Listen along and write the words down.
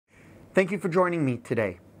Thank you for joining me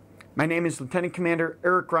today. My name is Lieutenant Commander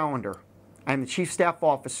Erich Grawunder. I am the Chief Staff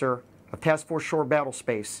Officer of Task Force Shore Battle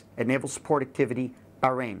Space at Naval Support Activity,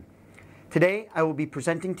 Bahrain. Today, I will be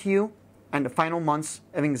presenting to you on the final months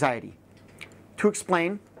of anxiety. To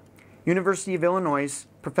explain, University of Illinois'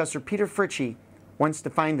 Professor Peter Fritchie once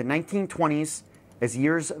defined the 1920s as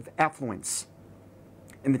years of affluence.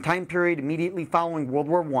 In the time period immediately following World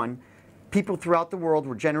War I, people throughout the world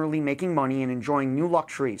were generally making money and enjoying new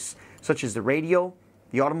luxuries, such as the radio,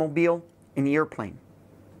 the automobile, and the airplane.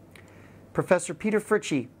 Professor Peter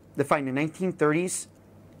Fritchie defined the 1930s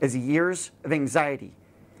as the years of anxiety.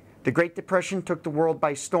 The Great Depression took the world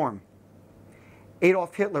by storm.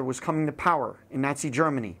 Adolf Hitler was coming to power in Nazi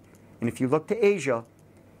Germany, and if you look to Asia,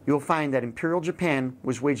 you will find that Imperial Japan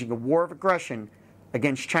was waging a war of aggression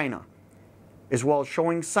against China, as well as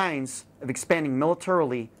showing signs of expanding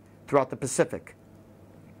militarily throughout the Pacific.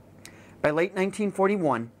 By late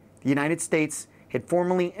 1941, the United States had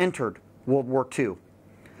formally entered World War II.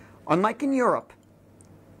 Unlike in Europe,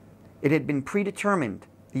 it had been predetermined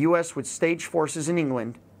the U.S. would stage forces in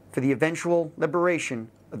England for the eventual liberation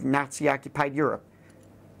of Nazi-occupied Europe.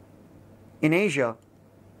 In Asia,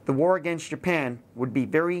 the war against Japan would be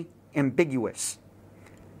very ambiguous.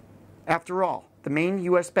 After all, the main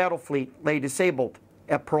U.S. battle fleet lay disabled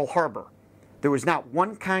at Pearl Harbor. There was not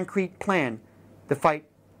one concrete plan to fight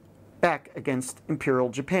back against Imperial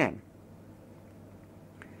Japan.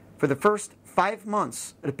 For the first 5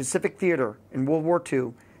 months of the Pacific Theater in World War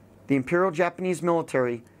II, the Imperial Japanese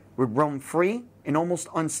military would roam free and almost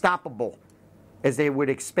unstoppable as they would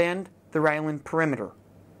expand their island perimeter.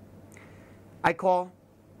 I call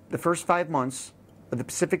the first 5 months of the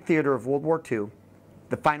Pacific Theater of World War II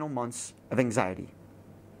the final months of anxiety.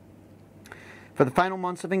 For the final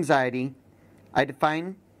months of anxiety, I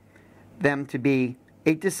define them to be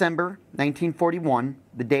 8 December 1941,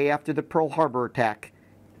 the day after the Pearl Harbor attack,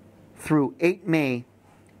 through 8 May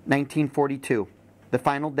 1942, the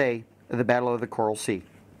final day of the Battle of the Coral Sea.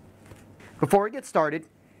 Before we get started,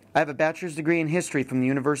 I have a bachelor's degree in history from the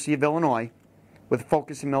University of Illinois with a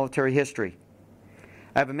focus in military history.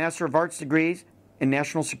 I have a Master of Arts degree in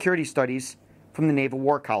National Security Studies from the Naval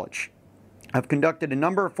War College. I've conducted a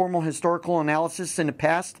number of formal historical analysis in the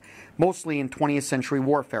past, mostly in 20th century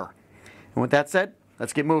warfare. And with that said,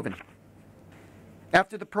 let's get moving.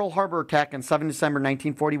 After the Pearl Harbor attack on 7 December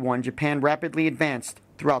 1941, Japan rapidly advanced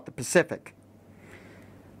throughout the Pacific.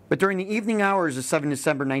 But during the evening hours of 7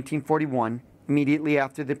 December 1941, immediately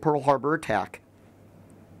after the Pearl Harbor attack,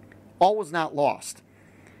 all was not lost.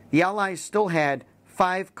 The Allies still had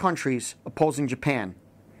 5 countries opposing Japan: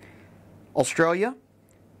 Australia,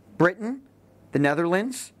 Britain, the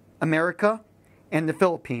Netherlands, America, and the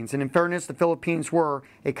Philippines. And in fairness, the Philippines were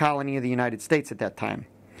a colony of the United States at that time.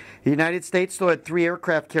 The United States still had 3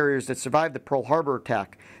 aircraft carriers that survived the Pearl Harbor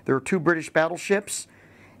attack. There were 2 British battleships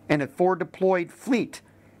and a 4-deployed fleet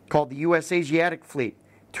called the U.S. Asiatic Fleet,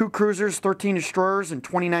 2 cruisers, 13 destroyers, and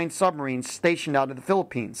 29 submarines stationed out of the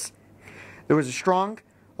Philippines. There was a strong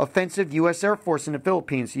offensive U.S. Air Force in the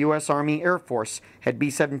Philippines. The U.S. Army Air Force had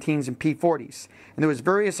B-17s and P-40s. And there was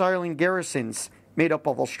various island garrisons made up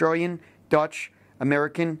of Australian, Dutch,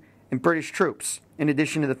 American, and British troops, in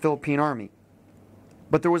addition to the Philippine Army.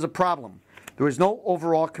 But there was a problem. There was no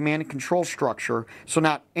overall command and control structure, so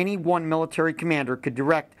not any one military commander could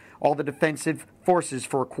direct all the defensive forces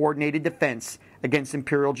for a coordinated defense against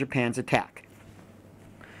Imperial Japan's attack.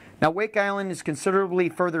 Now, Wake Island is considerably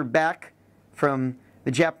further back from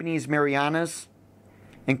the Japanese Marianas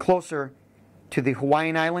and closer to the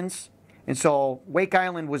Hawaiian Islands, and so Wake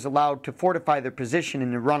Island was allowed to fortify their position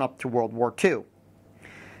in the run-up to World War II.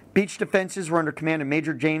 Beach defenses were under command of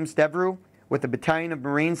Major James Devereux, with a battalion of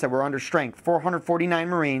Marines that were under strength, 449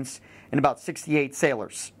 Marines and about 68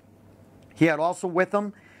 sailors. He had also with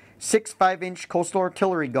him 6 5-inch coastal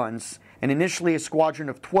artillery guns and initially a squadron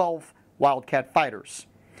of 12 Wildcat fighters.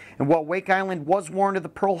 And while Wake Island was warned of the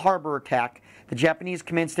Pearl Harbor attack, the Japanese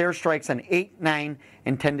commenced airstrikes on 8, 9,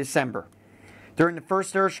 and 10 December. During the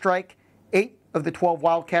first airstrike, 8 of the 12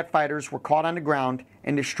 Wildcat fighters were caught on the ground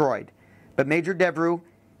and destroyed. But Major Devereux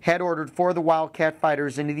had ordered 4 of the Wildcat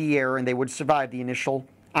fighters into the air, and they would survive the initial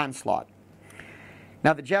onslaught.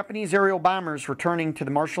 Now, the Japanese aerial bombers returning to the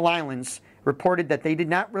Marshall Islands reported that they did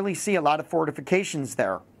not really see a lot of fortifications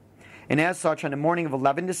there. And as such, on the morning of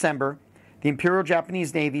 11 December, the Imperial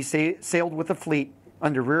Japanese Navy sailed with a fleet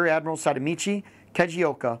under Rear Admiral Sadamichi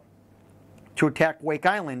Kajioka to attack Wake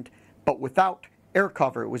Island, but without air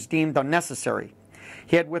cover. It was deemed unnecessary.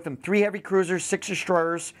 He had with him 3 heavy cruisers, 6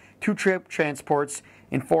 destroyers, 2 troop transports,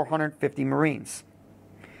 and 450 Marines.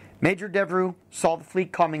 Major Devereux saw the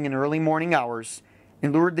fleet coming in early morning hours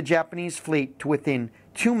and lured the Japanese fleet to within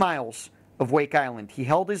 2 miles of Wake Island. He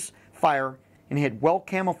held his fire and had well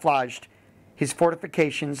camouflaged his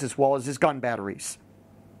fortifications as well as his gun batteries.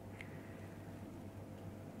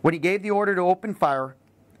 When he gave the order to open fire,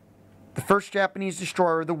 the first Japanese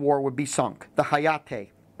destroyer of the war would be sunk, the Hayate,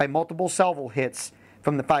 by multiple salvo hits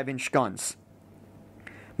from the 5-inch guns.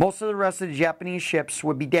 Most of the rest of the Japanese ships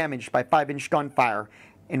would be damaged by 5-inch gunfire,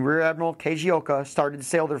 and Rear Admiral Kajioka started to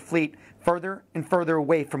sail their fleet further and further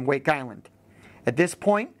away from Wake Island. At this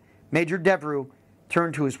point, Major Devereux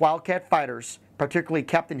turned to his Wildcat fighters, particularly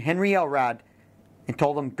Captain Henry Elrod, and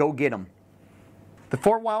told them, "Go get him." The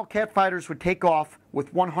 4 Wildcat fighters would take off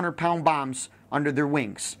with 100-pound bombs under their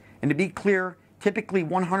wings. And to be clear, typically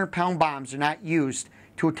 100-pound bombs are not used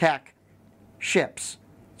to attack ships.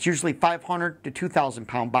 It's usually 500 to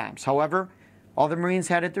 2,000-pound bombs. However, all the Marines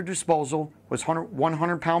had at their disposal was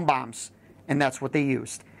 100-pound bombs, and that's what they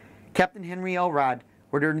used. Captain Henry Elrod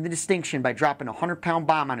would earn the distinction by dropping a 100-pound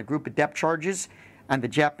bomb on a group of depth charges on the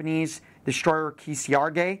Japanese destroyer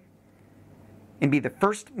Kisiarge, and be the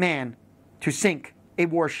first man to sink a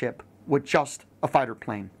warship with just a fighter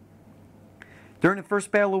plane. During the First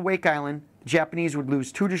Battle of Wake Island, the Japanese would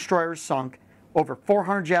lose 2 destroyers sunk, over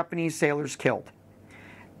 400 Japanese sailors killed.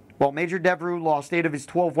 While Major Devereux lost 8 of his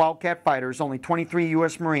 12 Wildcat fighters, only 23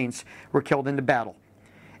 U.S. Marines were killed in the battle.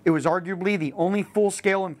 It was arguably the only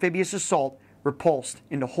full-scale amphibious assault repulsed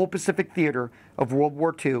in the whole Pacific theater of World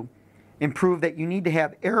War II, and proved that you need to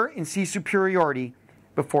have air and sea superiority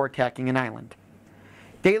before attacking an island.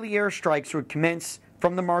 Daily airstrikes would commence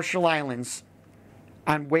from the Marshall Islands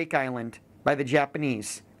on Wake Island by the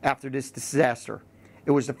Japanese after this disaster.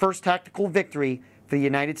 It was the first tactical victory for the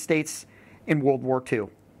United States in World War II.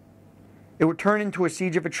 It would turn into a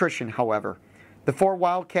siege of attrition, however. The 4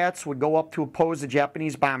 Wildcats would go up to oppose the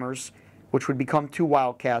Japanese bombers, which would become 2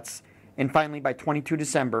 Wildcats, and finally by 22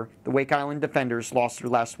 December, the Wake Island defenders lost their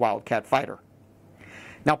last Wildcat fighter.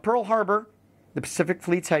 Now, Pearl Harbor, the Pacific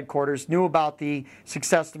Fleet's headquarters, knew about the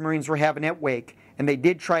success the Marines were having at Wake, and they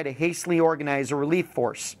did try to hastily organize a relief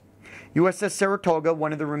force. USS Saratoga,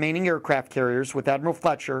 one of the remaining aircraft carriers, with Admiral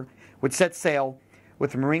Fletcher, would set sail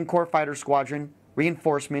with the Marine Corps Fighter Squadron,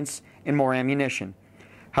 reinforcements, and more ammunition.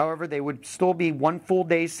 However, they would still be 1 full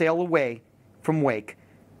day's sail away from Wake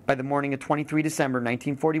by the morning of 23 December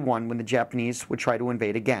 1941, when the Japanese would try to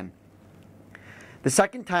invade again. The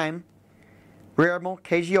second time, Rear Admiral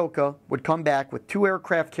Kajioka would come back with 2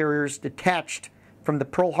 aircraft carriers detached from the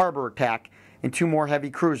Pearl Harbor attack and 2 more heavy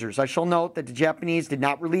cruisers. I shall note that the Japanese did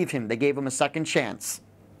not relieve him. They gave him a second chance.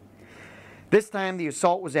 This time, the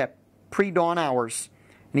assault was at pre-dawn hours,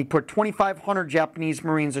 and he put 2,500 Japanese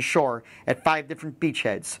Marines ashore at 5 different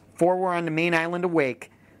beachheads. 4 were on the main island of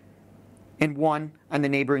Wake, and 1 on the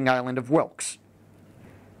neighboring island of Wilkes.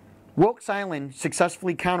 Wilkes Island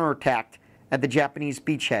successfully counterattacked at the Japanese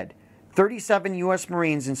beachhead. 37 U.S.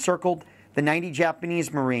 Marines encircled the 90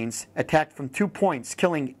 Japanese Marines, attacked from 2 points,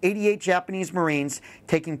 killing 88 Japanese Marines,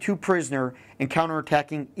 taking 2 prisoners, and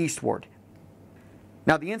counterattacking eastward.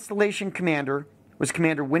 Now, the installation commander was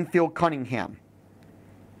Commander Winfield Cunningham.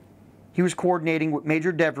 He was coordinating with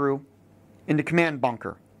Major Devereux in the command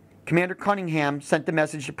bunker. Commander Cunningham sent the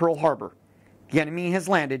message to Pearl Harbor: "The enemy has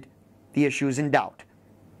landed. The issue is in doubt."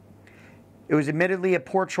 It was admittedly a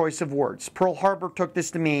poor choice of words. Pearl Harbor took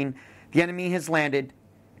this to mean, "The enemy has landed.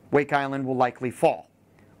 Wake Island will likely fall."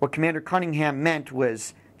 What Commander Cunningham meant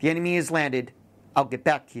was, "The enemy has landed. I'll get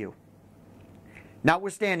back to you."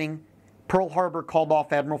 Notwithstanding, Pearl Harbor called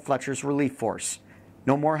off Admiral Fletcher's relief force.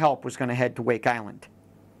 No more help was going to head to Wake Island.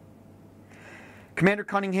 Commander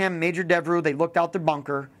Cunningham and Major Devereux, they looked out their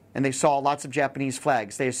bunker and they saw lots of Japanese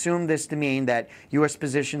flags. They assumed this to mean that U.S.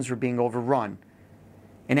 positions were being overrun.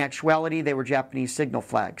 In actuality, they were Japanese signal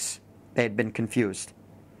flags. They had been confused.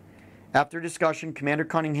 After discussion, Commander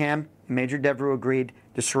Cunningham and Major Devereux agreed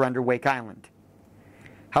to surrender Wake Island.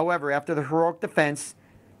 However, after the heroic defense,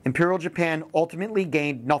 Imperial Japan ultimately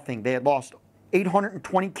gained nothing. They had lost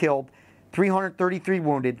 820 killed, 333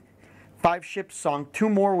 wounded, 5 ships sunk, 2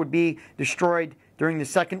 more would be destroyed during the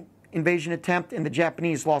second invasion attempt, and the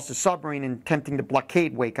Japanese lost a submarine in attempting to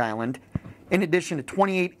blockade Wake Island, in addition to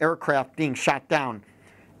 28 aircraft being shot down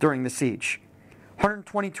during the siege.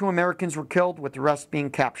 122 Americans were killed, with the rest being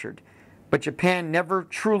captured. But Japan never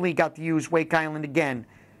truly got to use Wake Island again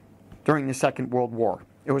during the Second World War.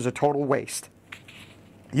 It was a total waste.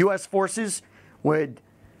 U.S. forces would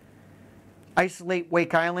isolate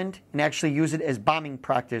Wake Island and actually use it as bombing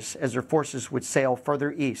practice as their forces would sail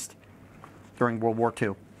further east during World War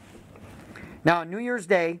II. Now, on New Year's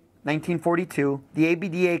Day, 1942, the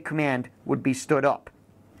ABDA Command would be stood up.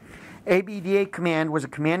 ABDA Command was a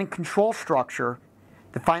command and control structure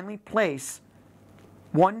to finally place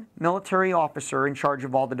one military officer in charge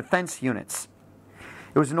of all the defense units.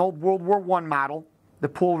 It was an old World War I model to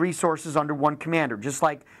pool resources under one commander, just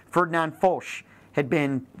like Ferdinand Foch had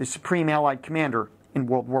been the supreme Allied commander in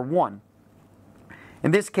World War I.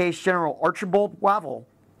 In this case, General Archibald Wavell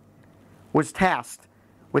was tasked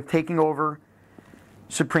with taking over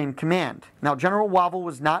Supreme Command. Now, General Wavell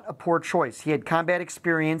was not a poor choice. He had combat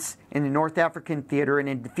experience in the North African theater and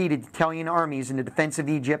had defeated Italian armies in the defense of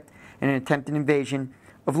Egypt in an attempted invasion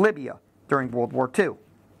of Libya during World War II.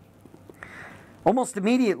 Almost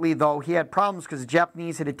immediately, though, he had problems because the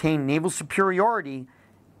Japanese had attained naval superiority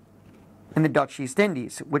in the Dutch East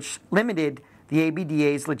Indies, which limited the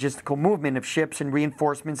ABDA's logistical movement of ships and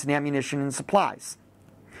reinforcements and ammunition and supplies.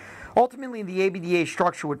 Ultimately, the ABDA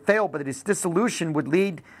structure would fail, but its dissolution would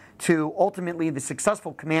lead to ultimately the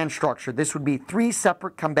successful command structure. This would be 3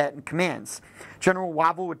 separate combatant commands. General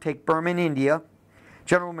Wavell would take Burma and India.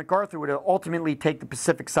 General MacArthur would ultimately take the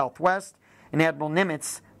Pacific Southwest, and Admiral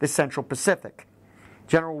Nimitz the Central Pacific.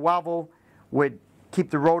 General Wavell would keep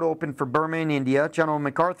the road open for Burma and India. General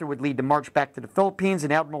MacArthur would lead the march back to the Philippines,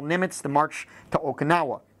 and Admiral Nimitz the march to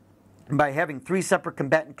Okinawa. And by having 3 separate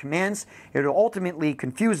combatant commands, it would ultimately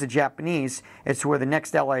confuse the Japanese as to where the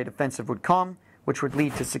next Allied offensive would come, which would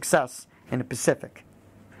lead to success in the Pacific.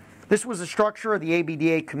 This was the structure of the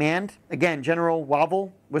ABDA command. Again, General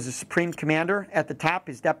Wavell was the supreme commander. At the top,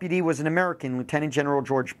 his deputy was an American, Lieutenant General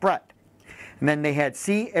George Brett. And then they had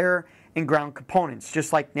sea, air, and ground components,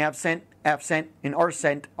 just like NAVCENT, AFCENT, and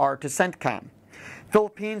ARCENT are to CENTCOM.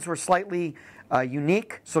 Philippines were slightly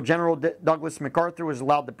unique, so General Douglas MacArthur was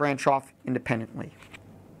allowed to branch off independently.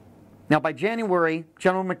 Now, by January,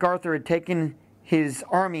 General MacArthur had taken his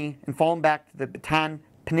army and fallen back to the Bataan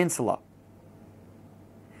Peninsula.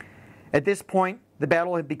 At this point, the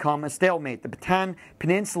battle had become a stalemate. The Bataan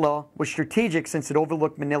Peninsula was strategic since it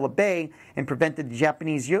overlooked Manila Bay and prevented the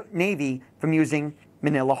Japanese Navy from using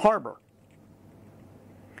Manila Harbor.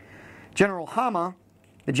 General Hama,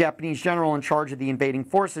 the Japanese general in charge of the invading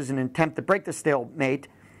forces, in an attempt to break the stalemate,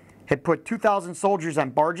 had put 2,000 soldiers on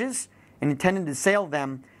barges and intended to sail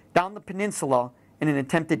them down the peninsula in an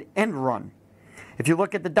attempted end run. If you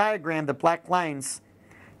look at the diagram, the black lines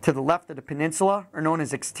to the left of the peninsula are known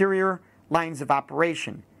as exterior lines of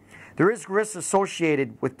operation. There is risk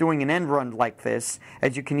associated with doing an end run like this,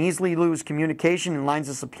 as you can easily lose communication and lines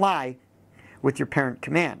of supply with your parent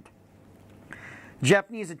command. The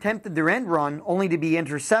Japanese attempted their end run only to be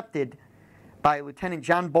intercepted by Lieutenant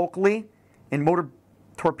John Bulkeley in Motor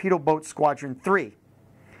Torpedo Boat Squadron 3,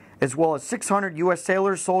 as well as 600 U.S.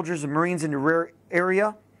 sailors, soldiers, and Marines in the rear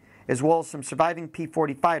area, as well as some surviving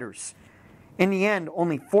P-40 fighters. In the end,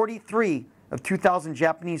 only 43 of 2,000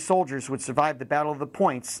 Japanese soldiers would survive the Battle of the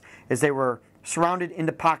Points, as they were surrounded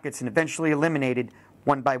into pockets and eventually eliminated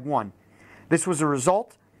one by one. This was a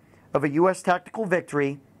result of a U.S. tactical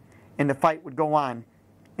victory, and the fight would go on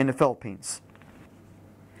in the Philippines.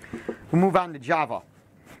 We'll move on to Java.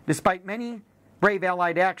 Despite many brave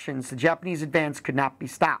Allied actions, the Japanese advance could not be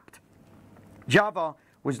stopped. Java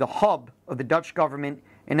was the hub of the Dutch government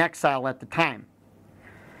in exile at the time.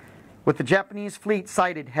 With the Japanese fleet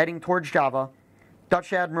sighted heading towards Java,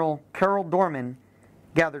 Dutch Admiral Karel Doorman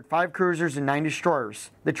gathered 5 cruisers and 9 destroyers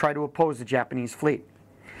to try to oppose the Japanese fleet.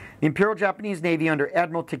 The Imperial Japanese Navy under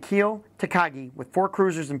Admiral Takeo Takagi, with 4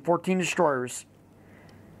 cruisers and 14 destroyers,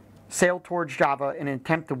 sailed towards Java in an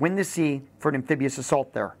attempt to win the sea for an amphibious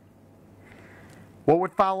assault there. What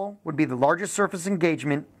would follow would be the largest surface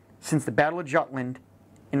engagement since the Battle of Jutland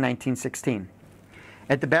in 1916.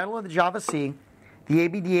 At the Battle of the Java Sea, the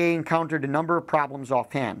ABDA encountered a number of problems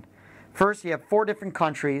offhand. First, you have 4 different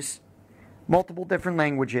countries, multiple different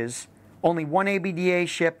languages. Only one ABDA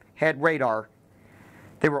ship had radar.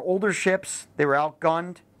 They were older ships, they were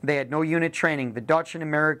outgunned, they had no unit training. The Dutch and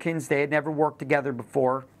Americans, they had never worked together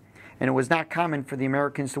before, and it was not common for the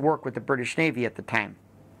Americans to work with the British Navy at the time.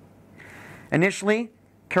 Initially,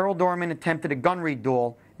 Karel Doorman attempted a gunnery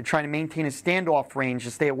duel to try to maintain a standoff range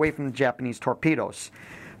to stay away from the Japanese torpedoes.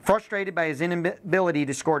 Frustrated by his inability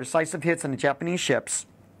to score decisive hits on the Japanese ships,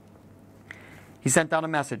 he sent out a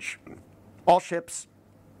message: "All ships,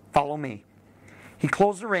 follow me." He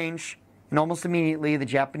closed the range, and almost immediately the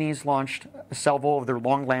Japanese launched a salvo of their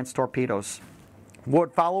long lance torpedoes. What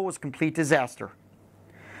would follow was complete disaster.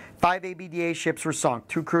 5 ABDA ships were sunk,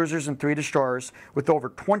 2 cruisers and 3 destroyers, with over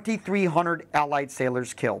 2,300 Allied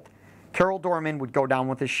sailors killed. Karel Doorman would go down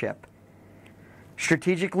with his ship.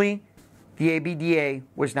 Strategically, the ABDA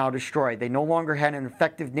was now destroyed. They no longer had an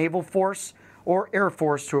effective naval force or Air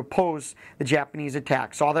Force to oppose the Japanese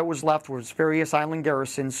attacks. All that was left was various island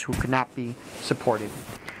garrisons who could not be supported.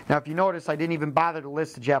 Now, if you notice, I didn't even bother to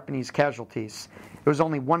list the Japanese casualties. It was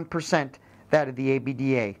only 1% that of the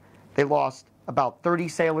ABDA. They lost about 30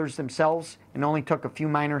 sailors themselves and only took a few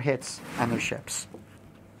minor hits on their ships.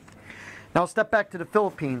 Now, I'll step back to the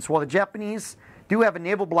Philippines. While the Japanese do have a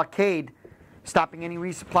naval blockade stopping any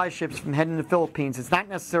resupply ships from heading to the Philippines, it's not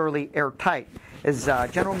necessarily airtight. As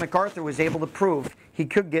General MacArthur was able to prove, he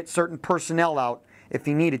could get certain personnel out if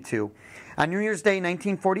he needed to. On New Year's Day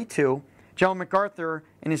 1942, General MacArthur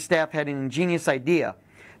and his staff had an ingenious idea.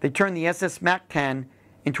 They turned the SS Mac-10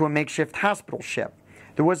 into a makeshift hospital ship.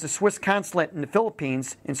 There was a Swiss consulate in the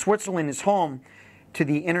Philippines, and Switzerland is home to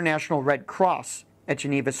the International Red Cross at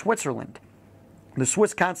Geneva, Switzerland. The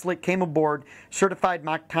Swiss consulate came aboard, certified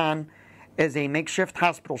Mac-10 as a makeshift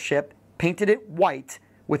hospital ship, painted it white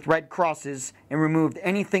with red crosses, and removed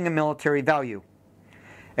anything of military value.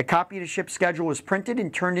 A copy of the ship's schedule was printed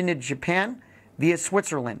and turned into Japan via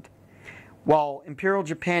Switzerland. While Imperial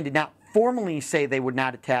Japan did not formally say they would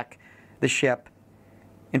not attack the ship,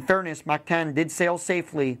 in fairness, Mac-10 did sail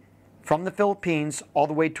safely from the Philippines all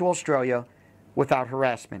the way to Australia without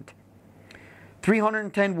harassment.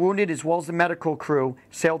 310 wounded as well as the medical crew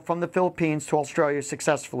sailed from the Philippines to Australia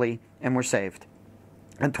successfully and were saved.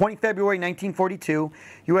 On 20 February 1942,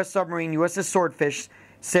 U.S. submarine USS Swordfish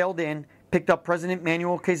sailed in, picked up President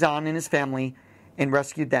Manuel Quezon and his family, and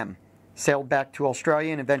rescued them, sailed back to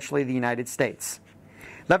Australia and eventually the United States.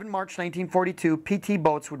 11 March 1942, PT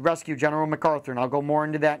boats would rescue General MacArthur, and I'll go more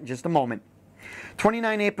into that in just a moment.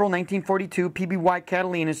 29 April 1942, PBY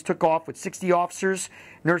Catalinas took off with 60 officers,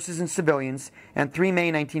 nurses, and civilians, and 3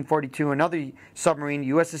 May 1942, another submarine,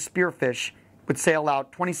 USS Spearfish, would sail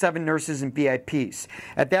out, 27 nurses and VIPs.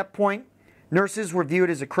 At that point, nurses were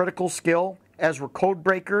viewed as a critical skill, as were code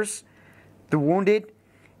breakers, the wounded,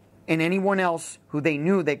 and anyone else who they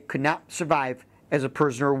knew they could not survive as a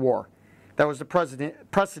prisoner of war. That was the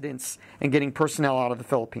precedence in getting personnel out of the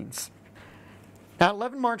Philippines. Now,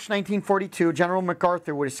 11 March 1942, General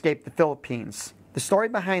MacArthur would escape the Philippines. The story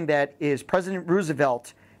behind that is President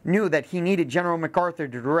Roosevelt knew that he needed General MacArthur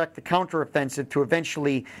to direct the counteroffensive to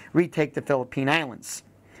eventually retake the Philippine Islands.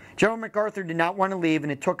 General MacArthur did not want to leave,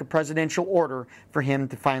 and it took a presidential order for him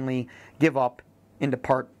to finally give up and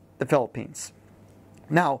depart the Philippines.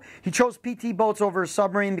 Now, he chose PT boats over a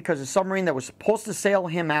submarine because a submarine that was supposed to sail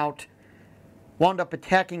him out wound up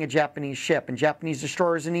attacking a Japanese ship, and Japanese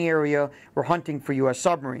destroyers in the area were hunting for U.S.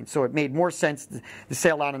 submarines, so it made more sense to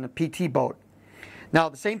sail out on a PT boat. Now,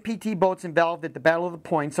 the same PT boats involved at the Battle of the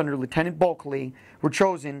Points under Lieutenant Bulkeley were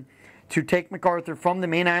chosen to take MacArthur from the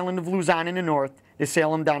main island of Luzon in the north to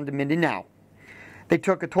sail him down to Mindanao. They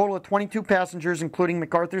took a total of 22 passengers, including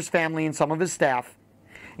MacArthur's family and some of his staff,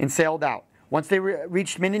 and sailed out. Once they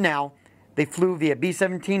reached Mindanao, they flew via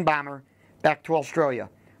B-17 bomber back to Australia,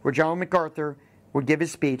 where General MacArthur would give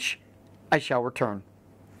his speech, "I shall return."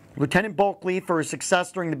 Lieutenant Bulkeley, for his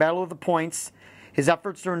success during the Battle of the Points, his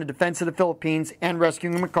efforts during the defense of the Philippines, and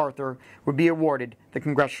rescuing MacArthur, would be awarded the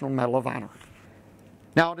Congressional Medal of Honor.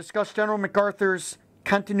 Now I'll discuss General MacArthur's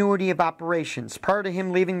continuity of operations. Prior to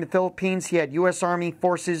him leaving the Philippines, he had U.S. Army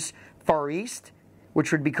Forces Far East,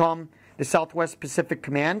 which would become the Southwest Pacific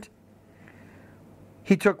Command.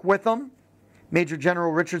 He took with him Major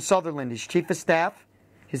General Richard Sutherland, his Chief of Staff,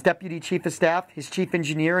 his Deputy Chief of Staff, his Chief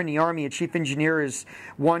Engineer. In the Army, a Chief Engineer is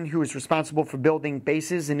one who is responsible for building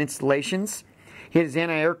bases and installations. He had his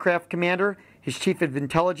Anti-Aircraft Commander, his Chief of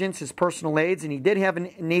Intelligence, his personal aides, and he did have a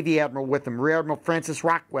Navy Admiral with him, Rear Admiral Francis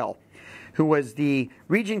Rockwell, who was the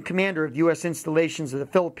Region Commander of U.S. installations of the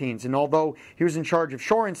Philippines. And although he was in charge of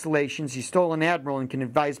shore installations, he's still an admiral and can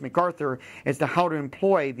advise MacArthur as to how to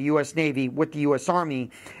employ the U.S. Navy with the U.S.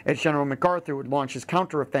 Army as General MacArthur would launch his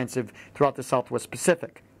counteroffensive throughout the Southwest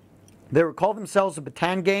Pacific. They would call themselves a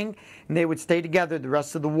baton gang, and they would stay together the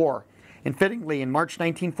rest of the war. And fittingly, in March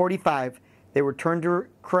 1945, they returned to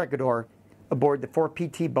Corregidor aboard the 4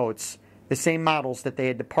 PT boats, the same models that they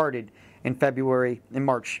had departed in February and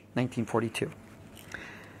March 1942.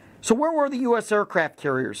 So where were the U.S. aircraft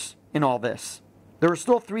carriers in all this? There were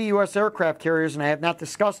still 3 U.S. aircraft carriers, and I have not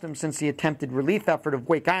discussed them since the attempted relief effort of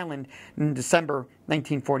Wake Island in December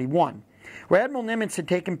 1941. Where Admiral Nimitz had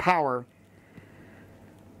taken power,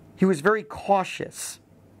 he was very cautious.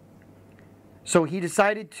 So he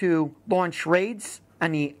decided to launch raids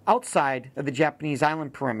on the outside of the Japanese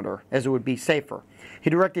island perimeter, as it would be safer. He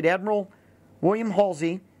directed Admiral William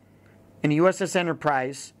Halsey in the USS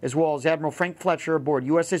Enterprise, as well as Admiral Frank Fletcher aboard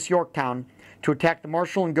USS Yorktown, to attack the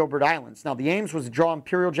Marshall and Gilbert Islands. Now, the aims was to draw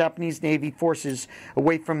Imperial Japanese Navy forces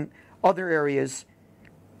away from other areas,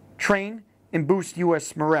 train and boost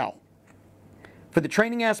U.S. morale. For the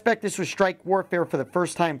training aspect, this was strike warfare for the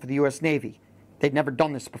first time for the U.S. Navy. They'd never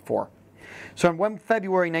done this before. So on 1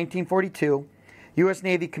 February 1942, the U.S.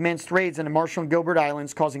 Navy commenced raids on the Marshall and Gilbert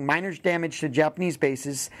Islands, causing minor damage to Japanese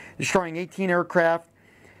bases, destroying 18 aircraft,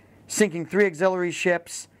 sinking 3 auxiliary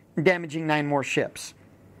ships, and damaging 9 more ships.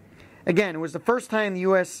 Again, it was the first time the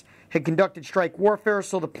U.S. had conducted strike warfare,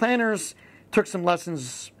 so the planners took some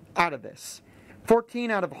lessons out of this.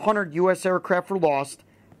 14 out of 100 U.S. aircraft were lost,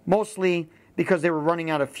 mostly because they were running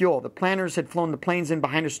out of fuel. The planners had flown the planes in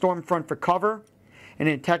behind a storm front for cover, and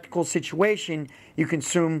in a tactical situation, you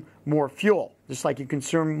consume more fuel, just like you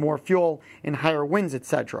consume more fuel in higher winds,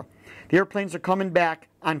 etc. The airplanes are coming back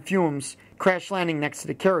on fumes, crash landing next to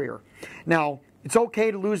the carrier. Now, it's okay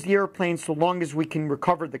to lose the airplane so long as we can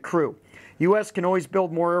recover the crew. U.S. can always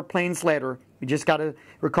build more airplanes later. We just got to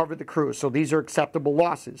recover the crew, so these are acceptable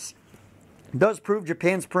losses. It does prove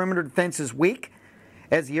Japan's perimeter defense is weak,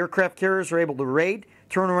 as the aircraft carriers are able to raid,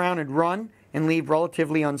 turn around and run, and leave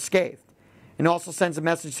relatively unscathed. It also sends a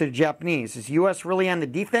message to the Japanese. Is the U.S. really on the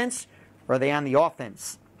defense, or are they on the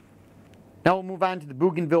offense? Now we'll move on to the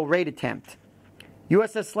Bougainville raid attempt.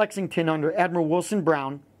 USS Lexington under Admiral Wilson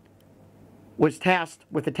Brown was tasked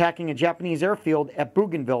with attacking a Japanese airfield at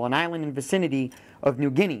Bougainville, an island in the vicinity of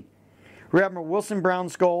New Guinea. Rear Admiral Wilson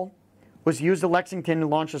Brown's goal was to use the Lexington to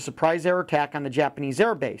launch a surprise air attack on the Japanese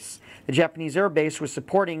air base. The Japanese air base was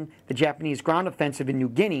supporting the Japanese ground offensive in New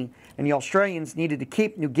Guinea, and the Australians needed to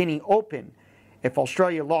keep New Guinea open. If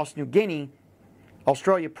Australia lost New Guinea,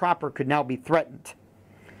 Australia proper could now be threatened.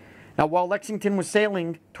 Now, while Lexington was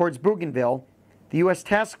sailing towards Bougainville, the U.S.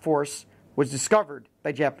 task force was discovered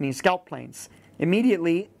by Japanese scout planes.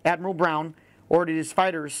 Immediately, Admiral Brown ordered his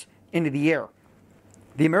fighters into the air.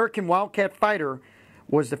 The American Wildcat fighter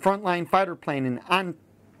was the frontline fighter plane, and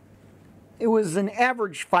it was an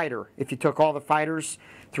average fighter. If you took all the fighters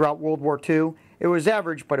throughout World War II, it was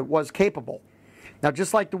average, but it was capable. Now,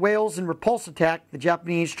 just like the Wales and repulse attack, the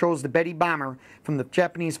Japanese chose the Betty bomber from the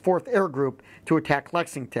Japanese 4th Air Group to attack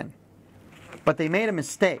Lexington. But they made a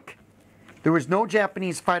mistake. There was no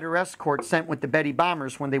Japanese fighter escort sent with the Betty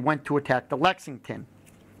bombers when they went to attack the Lexington.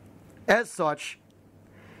 As such,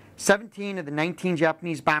 17 of the 19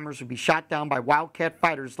 Japanese bombers would be shot down by Wildcat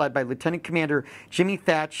fighters led by Lieutenant Commander Jimmy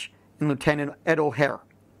Thatch and Lieutenant Ed O'Hare.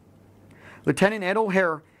 Lieutenant Ed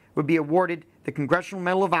O'Hare would be awarded the Congressional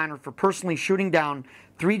Medal of Honor for personally shooting down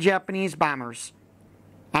 3 Japanese bombers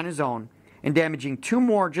on his own and damaging 2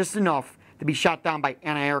 more just enough to be shot down by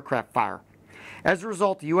anti-aircraft fire. As a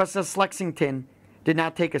result, the USS Lexington did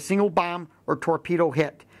not take a single bomb or torpedo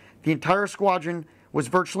hit. The entire squadron was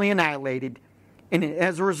virtually annihilated, and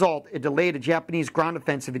as a result, it delayed a Japanese ground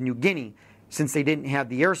offensive in New Guinea since they didn't have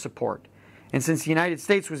the air support. And since the United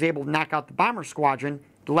States was able to knock out the bomber squadron,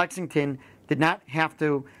 the Lexington did not have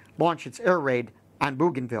to launch its air raid on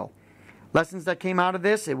Bougainville. Lessons that came out of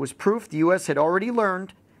this, it was proof the U.S. had already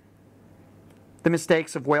learned the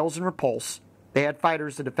mistakes of Wales and repulse. They had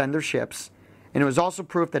fighters to defend their ships. And it was also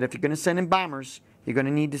proof that if you're going to send in bombers, you're going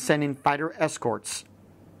to need to send in fighter escorts.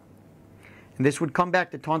 And this would come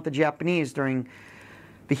back to taunt the Japanese during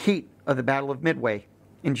the heat of the Battle of Midway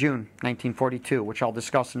in June 1942, which I'll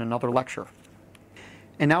discuss in another lecture.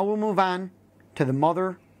 And now we'll move on to the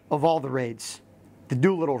mother of all the raids, the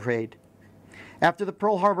Doolittle raid. After the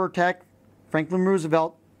Pearl Harbor attack, Franklin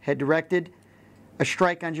Roosevelt had directed a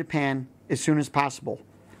strike on Japan as soon as possible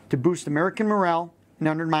to boost American morale and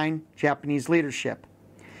undermine Japanese leadership.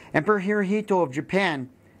 Emperor Hirohito of Japan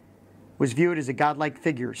was viewed as a godlike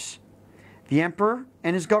figure. The emperor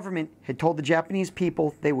and his government had told the Japanese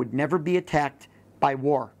people they would never be attacked by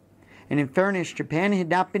war. And in fairness, Japan had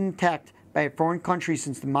not been attacked by a foreign country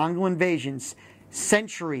since the Mongol invasions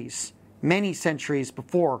centuries, many centuries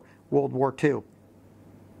before World War II.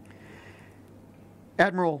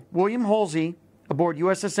 Admiral William Halsey aboard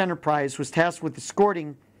USS Enterprise was tasked with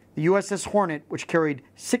escorting the USS Hornet, which carried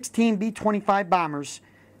 16 B-25 bombers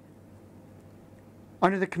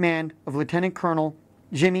under the command of Lieutenant Colonel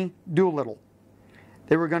Jimmy Doolittle.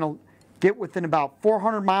 They were going to get within about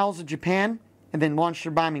 400 miles of Japan and then launch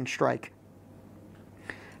their bombing strike.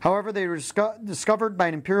 However, they were discovered by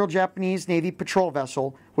an Imperial Japanese Navy patrol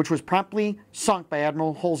vessel, which was promptly sunk by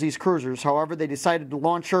Admiral Halsey's cruisers. However, they decided to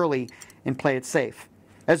launch early and play it safe.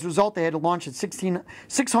 As a result, they had to launch at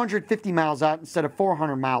 650 miles out instead of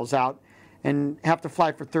 400 miles out and have to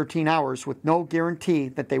fly for 13 hours with no guarantee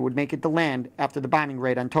that they would make it to land after the bombing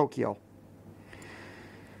raid on Tokyo.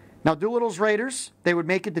 Now, Doolittle's raiders, they would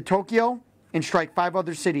make it to Tokyo and strike 5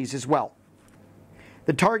 other cities as well.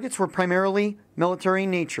 The targets were primarily military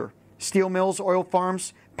in nature: steel mills, oil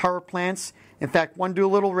farms, power plants. In fact, one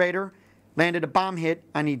Doolittle raider landed a bomb hit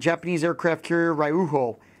on the Japanese aircraft carrier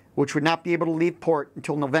Ryuho, which would not be able to leave port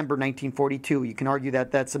until November 1942. You can argue that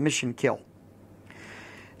that's a mission kill.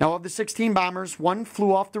 Now, of the 16 bombers, 1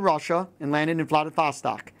 flew off to Russia and landed in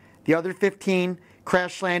Vladivostok. The other 15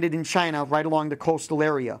 crash-landed in China right along the coastal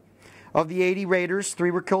area. Of the 80 raiders, 3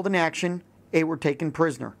 were killed in action, 8 were taken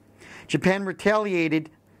prisoner. Japan retaliated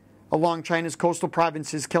along China's coastal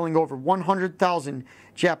provinces, killing over 100,000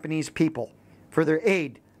 Japanese people for their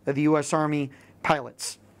aid of the U.S. Army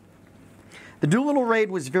pilots. The Doolittle raid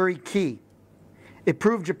was very key. It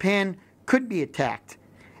proved Japan could be attacked.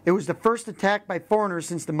 It was the first attack by foreigners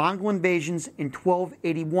since the Mongol invasions in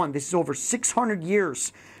 1281. This is over 600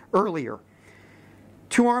 years earlier.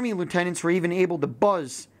 2 army lieutenants were even able to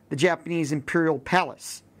buzz the Japanese imperial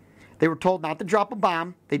palace. They were told not to drop a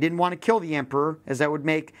bomb. They didn't want to kill the emperor, as that would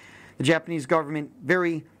make the Japanese government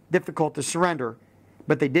very difficult to surrender.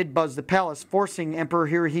 But they did buzz the palace, forcing Emperor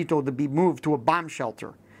Hirohito to be moved to a bomb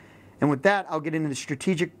shelter. And with that, I'll get into the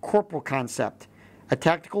strategic corporal concept, a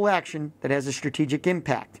tactical action that has a strategic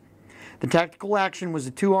impact. The tactical action was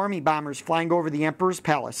the 2 army bombers flying over the emperor's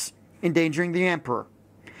palace, endangering the emperor.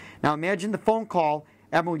 Now imagine the phone call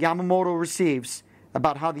Admiral Yamamoto receives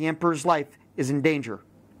about how the emperor's life is in danger.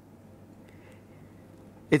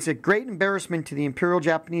 It's a great embarrassment to the Imperial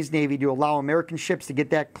Japanese Navy to allow American ships to get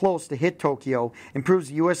that close to hit Tokyo, and proves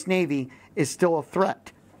the U.S. Navy is still a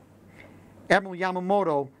threat. Admiral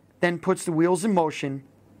Yamamoto then puts the wheels in motion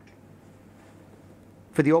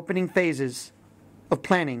for the opening phases of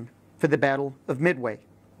planning for the Battle of Midway,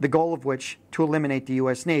 the goal of which to eliminate the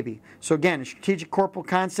U.S. Navy. So again, a strategic corporal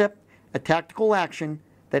concept, a tactical action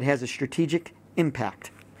that has a strategic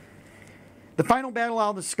impact. The final battle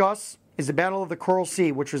I'll discuss is the Battle of the Coral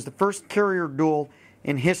Sea, which was the first carrier duel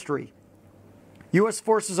in history. U.S.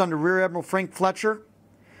 forces under Rear Admiral Frank Fletcher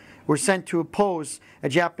were sent to oppose a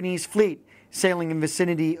Japanese fleet sailing in the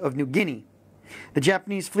vicinity of New Guinea. The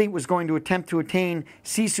Japanese fleet was going to attempt to attain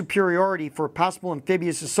sea superiority for a possible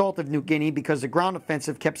amphibious assault of New Guinea because the ground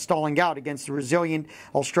offensive kept stalling out against the resilient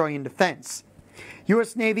Australian defense.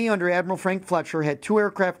 U.S. Navy under Admiral Frank Fletcher had 2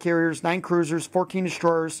 aircraft carriers, 9 cruisers, 14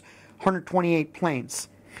 destroyers, 128 planes.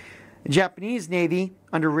 The Japanese Navy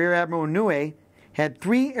under Rear Admiral Inoue had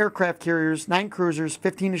 3 aircraft carriers, 9 cruisers,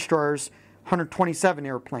 15 destroyers, 127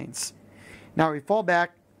 airplanes. Now we fall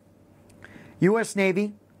back. U.S.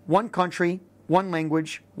 Navy, 1 country, 1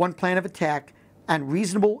 language, 1 plan of attack, on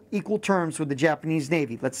reasonable equal terms with the Japanese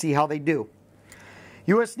Navy. Let's see how they do.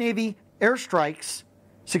 U.S. Navy airstrikes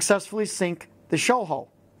successfully sink the Shoho,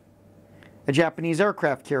 a Japanese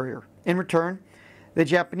aircraft carrier. In return, the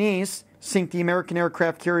Japanese sink the American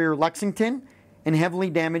aircraft carrier Lexington and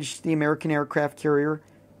heavily damage the American aircraft carrier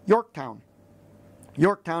Yorktown.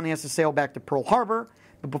 Yorktown has to sail back to Pearl Harbor,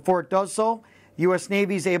 but before it does so, the U.S.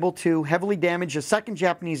 Navy is able to heavily damage a 2nd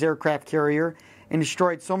Japanese aircraft carrier and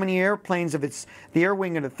destroyed so many airplanes of the air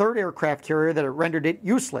wing of the 3rd aircraft carrier that it rendered it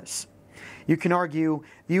useless. You can argue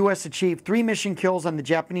the U.S. achieved 3 mission kills on the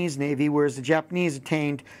Japanese Navy, whereas the Japanese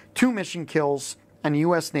attained 2 mission kills on the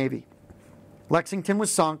U.S. Navy. Lexington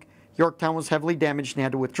was sunk, Yorktown was heavily damaged and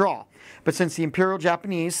had to withdraw. But since the Imperial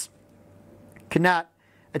Japanese could not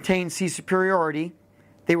attain sea superiority,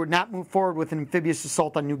 they would not move forward with an amphibious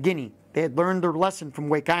assault on New Guinea. They had learned their lesson from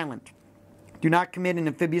Wake Island. Do not commit an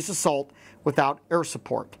amphibious assault without air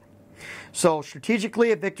support. So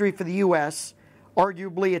strategically a victory for the U.S.,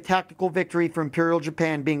 arguably a tactical victory for Imperial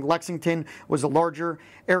Japan, being Lexington was a larger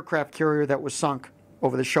aircraft carrier that was sunk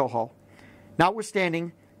over the Shoho.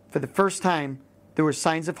 Notwithstanding, for the first time, there were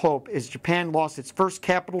signs of hope as Japan lost its first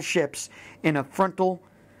capital ships in a frontal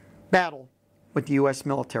battle with the U.S.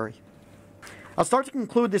 military. I'll start to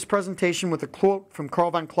conclude this presentation with a quote from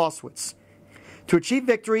Karl von Clausewitz. To achieve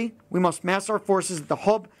victory, we must mass our forces at the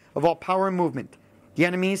hub of all power and movement, the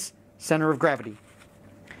enemy's center of gravity.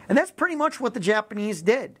 And that's pretty much what the Japanese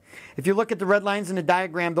did. If you look at the red lines in the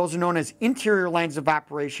diagram, those are known as interior lines of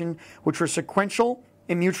operation, which were sequential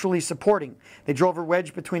and mutually supporting. They drove a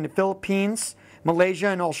wedge between the Philippines, Malaysia,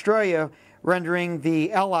 and Australia, rendering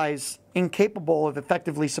the Allies incapable of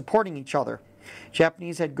effectively supporting each other.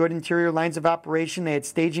 Japanese had good interior lines of operation. They had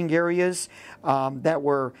staging areas that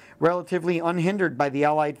were relatively unhindered by the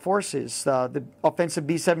Allied forces. The offensive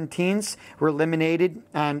B-17s were eliminated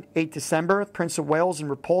on 8 December. Prince of Wales and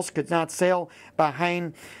Repulse could not sail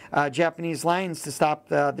behind Japanese lines to stop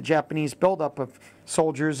the Japanese buildup of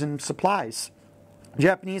soldiers and supplies.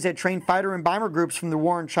 Japanese had trained fighter and bomber groups from the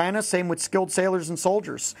war in China, same with skilled sailors and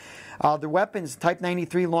soldiers. Their weapons, Type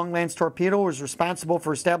 93 Long Lance torpedo, was responsible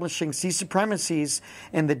for establishing sea supremacies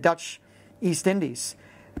in the Dutch East Indies.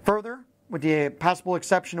 Further, with the possible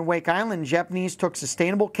exception of Wake Island, Japanese took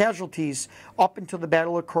sustainable casualties up until the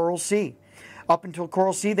Battle of Coral Sea. Up until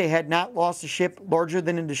Coral Sea, they had not lost a ship larger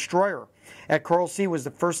than a destroyer. At Coral Sea was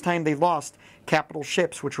the first time they lost capital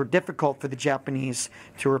ships, which were difficult for the Japanese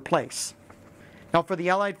to replace. Now, for the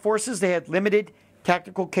Allied forces, they had limited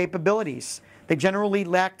tactical capabilities. They generally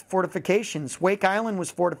lacked fortifications. Wake Island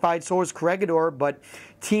was fortified, so was Corregidor, but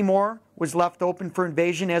Timor was left open for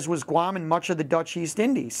invasion, as was Guam and much of the Dutch East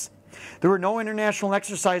Indies. There were no international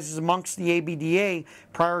exercises amongst the ABDA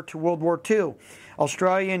prior to World War II.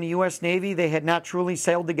 Australia and the U.S. Navy, they had not truly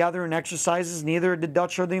sailed together in exercises, neither did the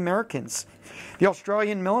Dutch or the Americans. The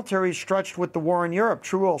Australian military stretched with the war in Europe.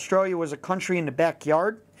 True, Australia was a country in the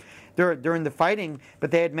backyard during the fighting, but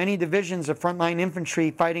they had many divisions of frontline infantry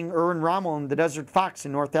fighting and Rommel and the Desert Fox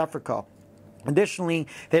in North Africa. Additionally,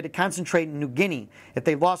 they had to concentrate in New Guinea. If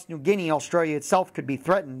they lost New Guinea, Australia itself could be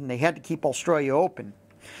threatened, and they had to keep Australia open.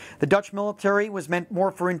 The Dutch military was meant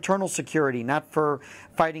more for internal security, not for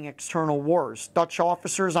fighting external wars. Dutch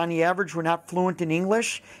officers, on the average, were not fluent in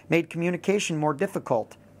English, made communication more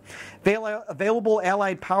difficult. Available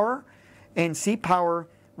Allied power and sea power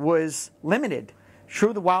was limited.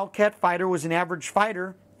 True, the Wildcat fighter was an average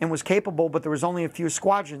fighter and was capable, but there was only a few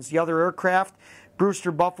squadrons. The other aircraft,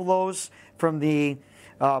 Brewster Buffaloes from the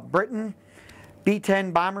Britain,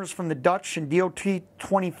 B-10 bombers from the Dutch, and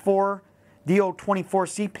DO-24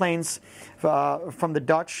 seaplanes from the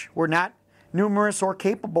Dutch, were not numerous or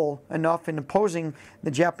capable enough in opposing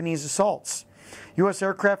the Japanese assaults. U.S.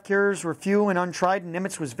 aircraft carriers were few and untried, and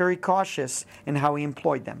Nimitz was very cautious in how he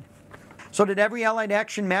employed them. So did every Allied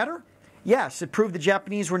action matter? Yes, it proved the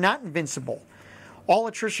Japanese were not invincible. All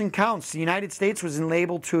attrition counts. The United States was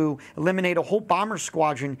able to eliminate a whole bomber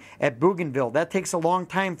squadron at Bougainville. That takes a long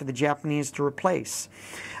time for the Japanese to replace.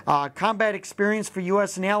 Combat experience for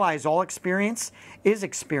U.S. and allies. All experience is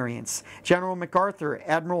experience. General MacArthur,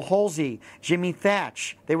 Admiral Halsey, Jimmy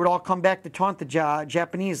Thatch, they would all come back to taunt the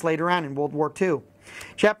Japanese later on in World War II.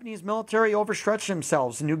 Japanese military overstretched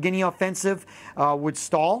themselves. The New Guinea offensive would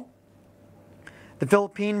stall. The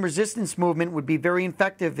Philippine resistance movement would be very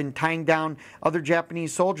effective in tying down other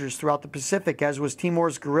Japanese soldiers throughout the Pacific, as was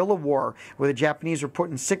Timor's guerrilla war, where the Japanese were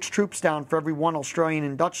putting 6 troops down for every 1 Australian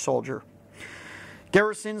and Dutch soldier.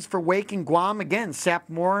 Garrisons for Wake and Guam, again, sapped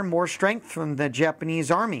more and more strength from the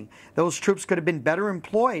Japanese army. Those troops could have been better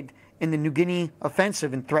employed in the New Guinea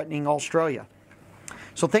offensive in threatening Australia.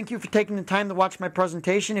 So thank you for taking the time to watch my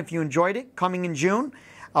presentation. If you enjoyed it, coming in June,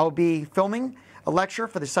 I'll be filming a lecture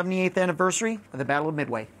for the 78th anniversary of the Battle of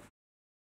Midway.